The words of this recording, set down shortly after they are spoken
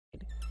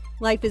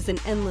Life is an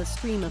endless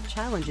stream of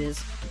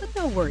challenges, but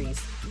no worries.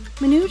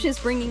 Manoj is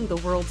bringing the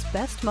world's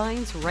best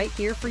minds right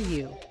here for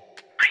you.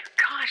 My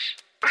gosh,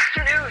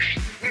 Manoj,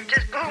 you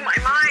just blew my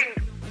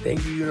mind.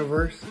 Thank you,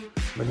 universe.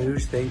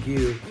 Manoj, thank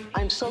you.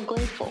 I'm so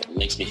grateful. It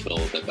makes me feel a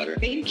little bit better.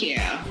 Thank you.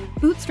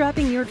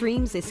 Bootstrapping your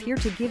dreams is here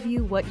to give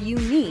you what you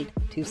need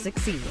to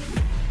succeed.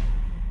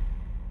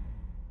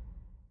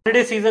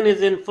 Holiday season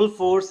is in full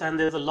force and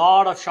there's a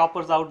lot of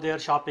shoppers out there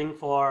shopping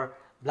for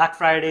Black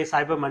Friday,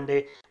 Cyber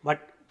Monday.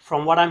 But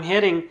from what I'm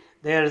hearing,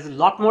 there's a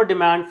lot more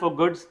demand for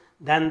goods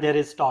than there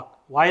is stock.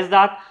 Why is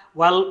that?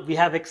 Well, we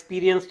have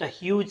experienced a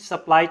huge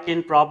supply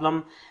chain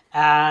problem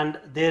and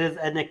there is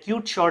an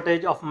acute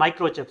shortage of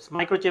microchips.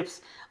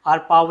 Microchips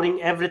are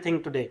powering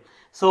everything today.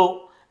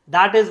 So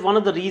that is one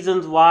of the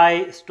reasons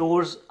why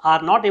stores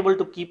are not able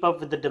to keep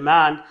up with the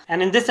demand.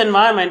 And in this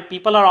environment,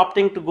 people are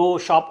opting to go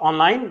shop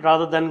online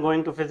rather than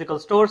going to physical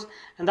stores.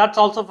 And that's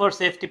also for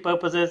safety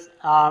purposes,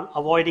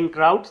 avoiding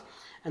crowds.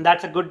 And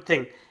that's a good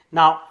thing.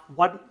 Now,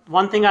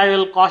 one thing I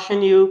will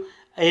caution you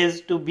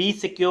is to be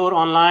secure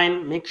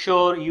online. Make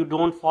sure you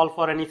don't fall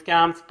for any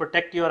scams.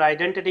 Protect your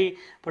identity,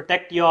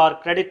 protect your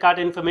credit card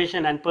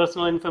information and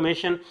personal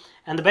information.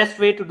 And the best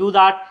way to do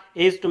that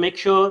is to make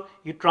sure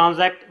you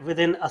transact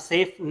within a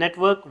safe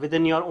network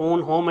within your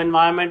own home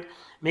environment.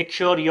 Make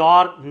sure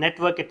your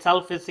network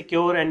itself is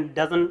secure and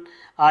doesn't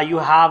you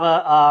have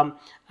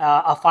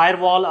a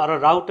firewall or a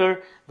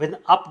router with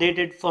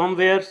updated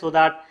firmware so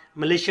that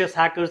malicious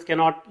hackers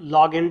cannot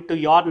log into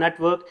your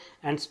network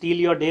and steal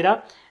your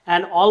data.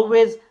 And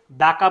always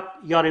back up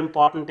your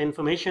important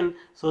information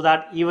so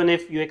that even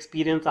if you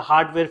experience a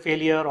hardware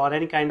failure or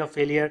any kind of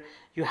failure,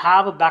 you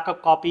have a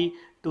backup copy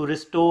to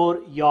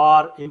restore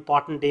your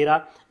important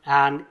data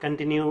and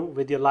continue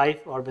with your life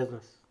or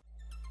business.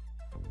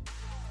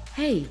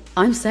 Hey,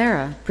 I'm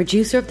Sarah,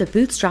 producer of the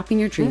Bootstrapping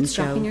Your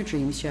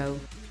Dreams show.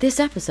 This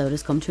episode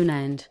has come to an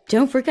end.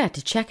 Don't forget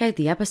to check out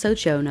the episode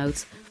show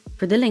notes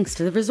for the links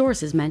to the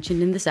resources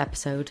mentioned in this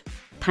episode.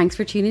 Thanks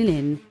for tuning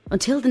in.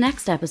 Until the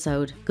next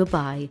episode,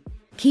 goodbye.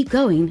 Keep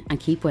going and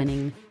keep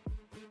winning.